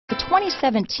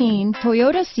2017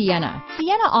 Toyota Sienna.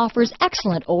 Sienna offers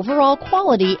excellent overall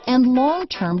quality and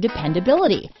long-term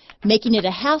dependability, making it a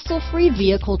hassle-free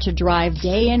vehicle to drive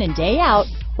day in and day out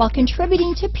while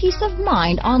contributing to peace of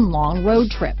mind on long road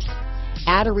trips.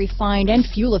 Add a refined and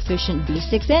fuel-efficient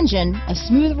V6 engine, a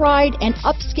smooth ride, and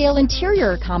upscale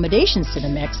interior accommodations to the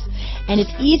mix, and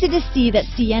it's easy to see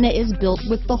that Sienna is built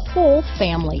with the whole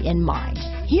family in mind.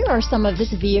 Here are some of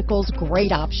this vehicle's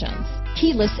great options: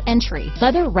 keyless entry,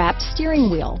 leather-wrapped steering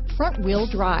wheel, front-wheel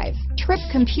drive, trip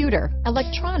computer,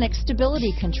 electronic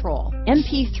stability control,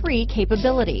 MP3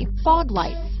 capability, fog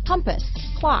lights, compass,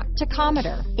 clock,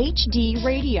 tachometer, HD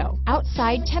radio,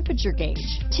 outside temperature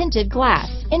gauge, tinted glass,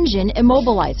 engine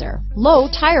immobilizer, low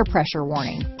tire pressure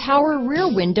warning, power rear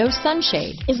window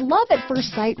sunshade. Is love at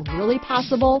first sight really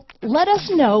possible? Let us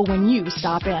know when you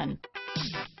stop in.